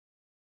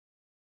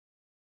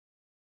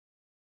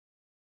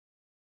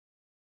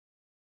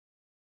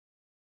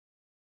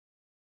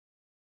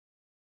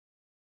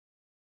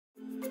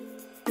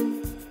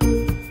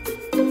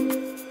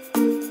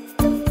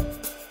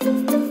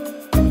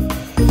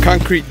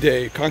Concrete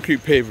day, concrete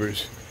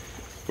pavers.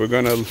 We're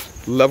gonna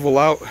level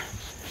out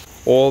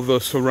all the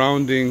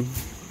surrounding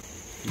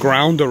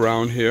ground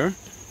around here.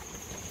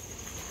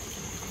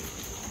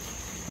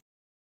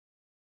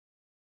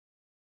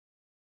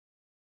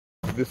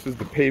 This is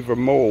the paver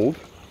mold.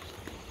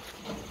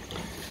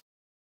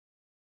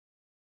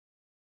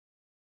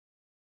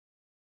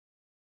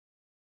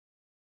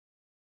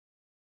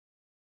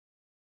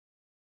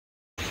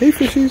 Hey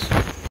fishies!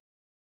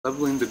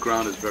 Leveling the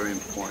ground is very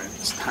important.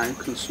 It's time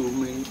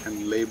consuming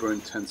and labor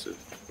intensive,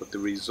 but the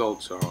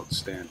results are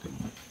outstanding.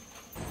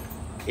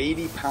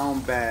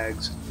 80-pound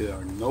bags, they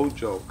are no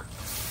joke.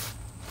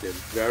 They're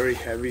very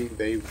heavy.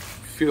 They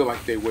feel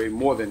like they weigh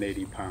more than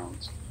 80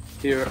 pounds.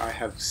 Here I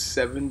have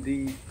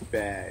 70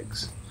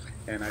 bags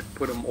and I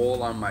put them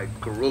all on my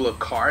Gorilla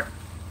cart.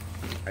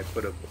 I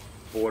put a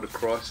board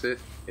across it.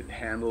 It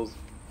handles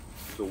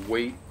the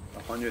weight,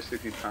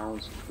 160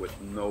 pounds, with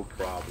no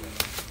problem.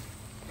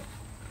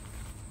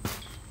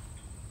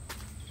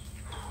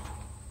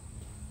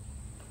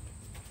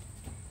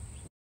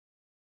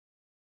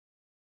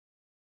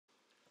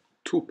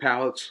 Two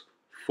pallets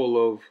full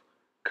of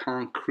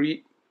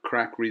concrete,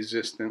 crack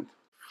resistant,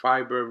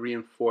 fiber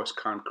reinforced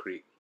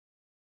concrete.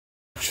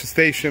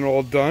 Station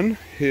all done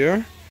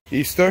here.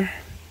 Easter.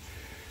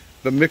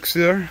 The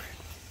mixer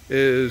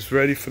is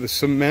ready for the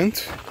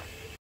cement.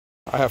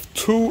 I have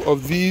two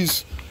of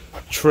these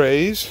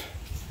trays.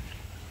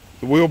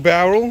 The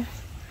wheelbarrow.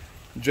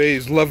 Jay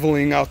is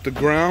leveling out the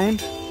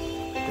ground.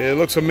 It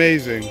looks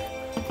amazing.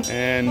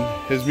 And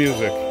his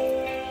music.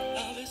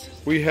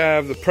 We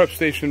have the prep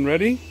station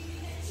ready.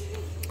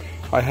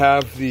 I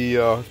have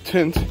the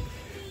tint.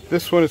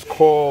 This one is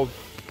called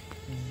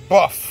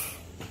Buff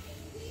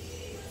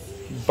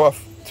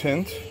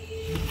tint.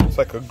 It's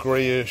like a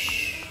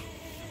grayish,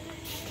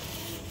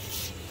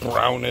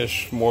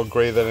 brownish, more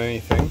gray than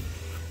anything.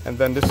 And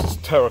then this is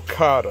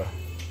terracotta.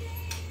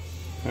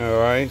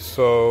 Alright,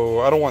 so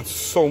I don't want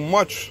so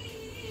much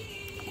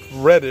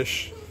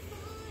reddish,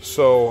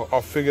 so I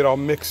figured I'll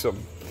mix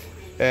them.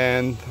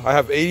 And I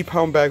have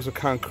 80-pound bags of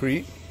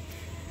concrete,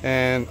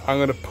 and I'm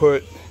gonna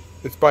put,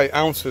 it's by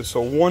ounces,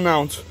 so 1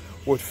 ounce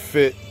would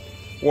fit.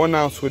 1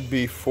 ounce would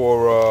be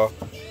for,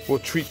 we'll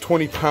treat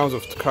 20 pounds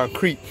of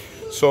concrete.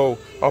 So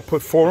I'll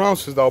put 4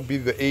 ounces, that'll be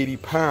the 80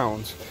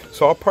 pounds.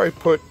 So I'll probably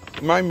put,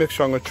 my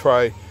mixture, I'm gonna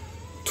try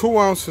 2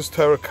 ounces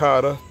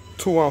terracotta,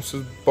 2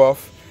 ounces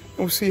buff, and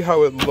we'll see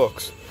how it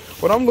looks.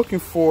 What I'm looking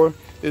for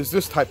is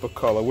this type of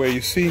color, where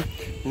you see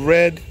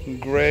red,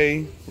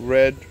 gray,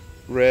 red,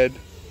 red,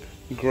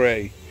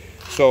 gray.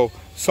 So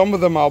some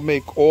of them I'll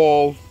make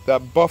all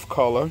that buff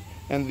color,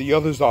 and the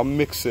others I'll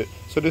mix it.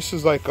 So this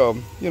is like a,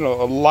 you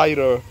know, a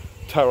lighter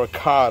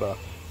terracotta,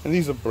 and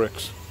these are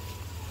bricks.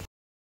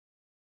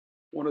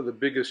 One of the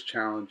biggest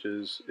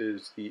challenges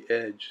is the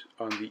edge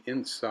on the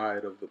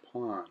inside of the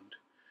pond.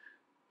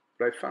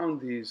 But I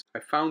found these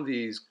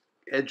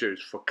edgers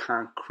for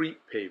concrete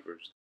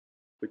pavers,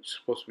 which is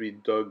supposed to be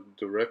dug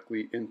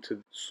directly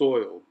into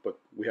soil, but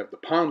we have the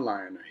pond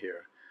liner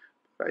here.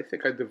 But I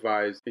think I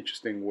devised an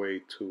interesting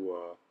way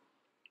to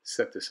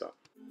set this up.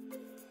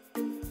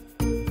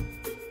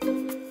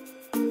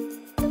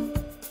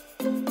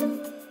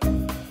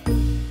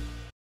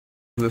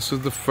 This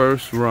is the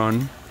first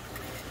run,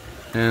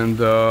 and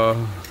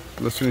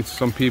listening to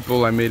some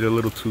people, I made it a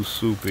little too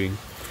soupy.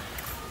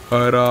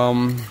 But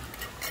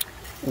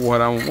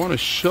what I want to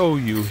show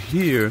you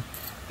here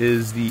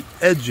is the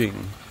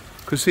edging.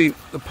 Because see,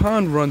 the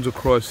pond runs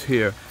across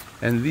here,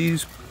 and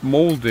these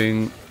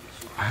molding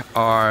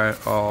are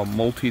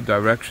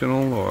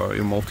multi-directional or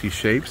in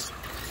multi-shapes.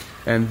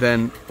 And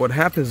then what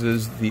happens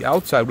is the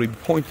outside will be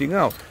pointing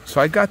out. So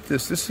I got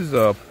this. This is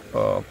a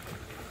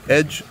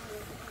edge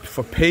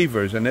for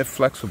pavers, and they're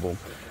flexible.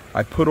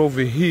 I put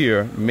over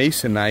here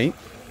masonite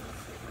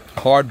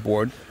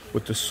cardboard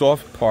with the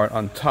soft part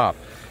on top.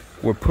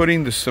 We're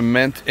putting the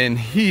cement in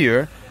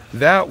here,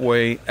 that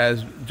way,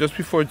 as just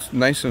before it's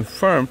nice and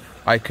firm,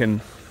 I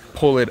can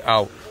pull it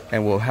out,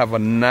 and we'll have a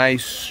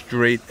nice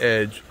straight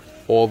edge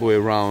all the way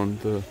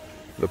around the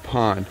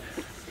pond.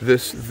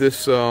 This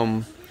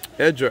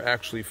edger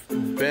actually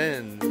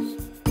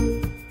bends.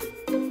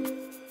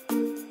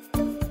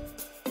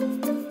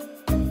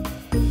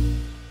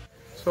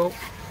 So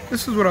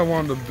this is what I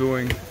wound up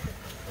doing.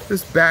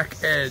 This back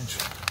edge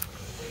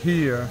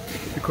here,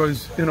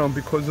 because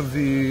because of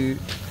the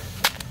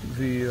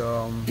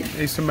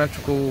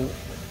asymmetrical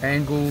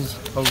angles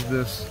of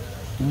this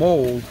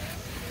mold,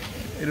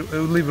 it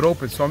would leave it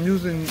open. So I'm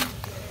using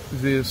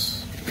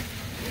this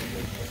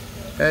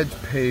edge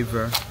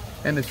paver,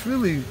 and it's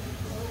really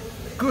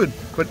good,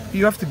 but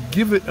you have to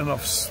give it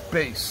enough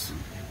space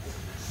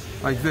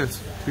like this,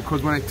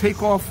 because when I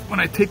take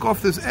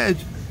off this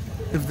edge,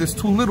 if there's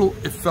too little,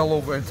 it fell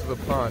over into the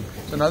pond.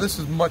 So now this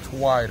is much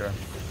wider,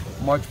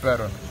 much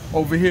better.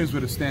 Over here is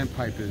where the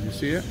standpipe is. You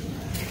see it?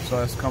 So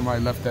that's come, I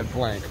left that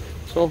blank.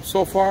 So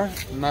far,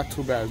 not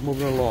too bad.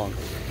 Moving along.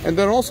 And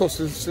then also,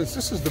 since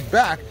this is the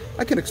back,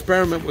 I can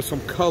experiment with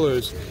some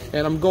colors.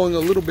 And I'm going a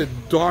little bit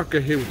darker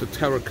here with the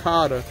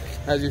terracotta.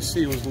 As you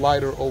see, it was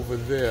lighter over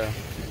there.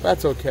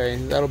 That's okay,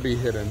 that'll be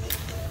hidden.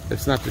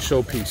 It's not the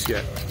showpiece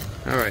yet.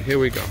 All right, here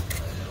we go.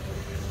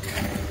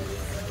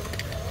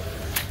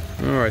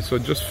 All right, so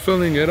just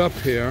filling it up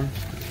here.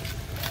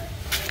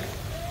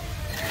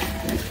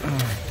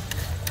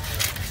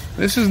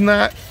 This is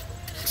not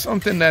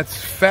something that's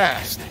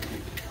fast.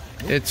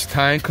 It's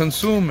time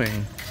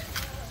consuming.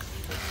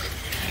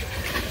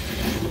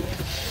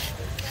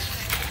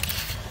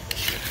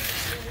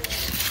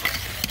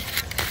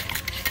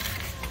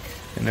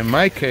 And in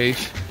my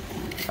case,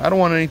 I don't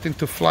want anything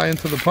to fly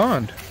into the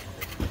pond.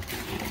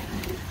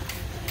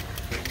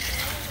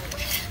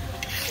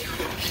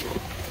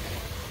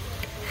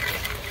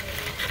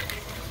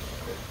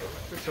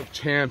 Of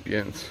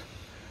champions.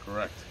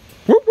 Correct.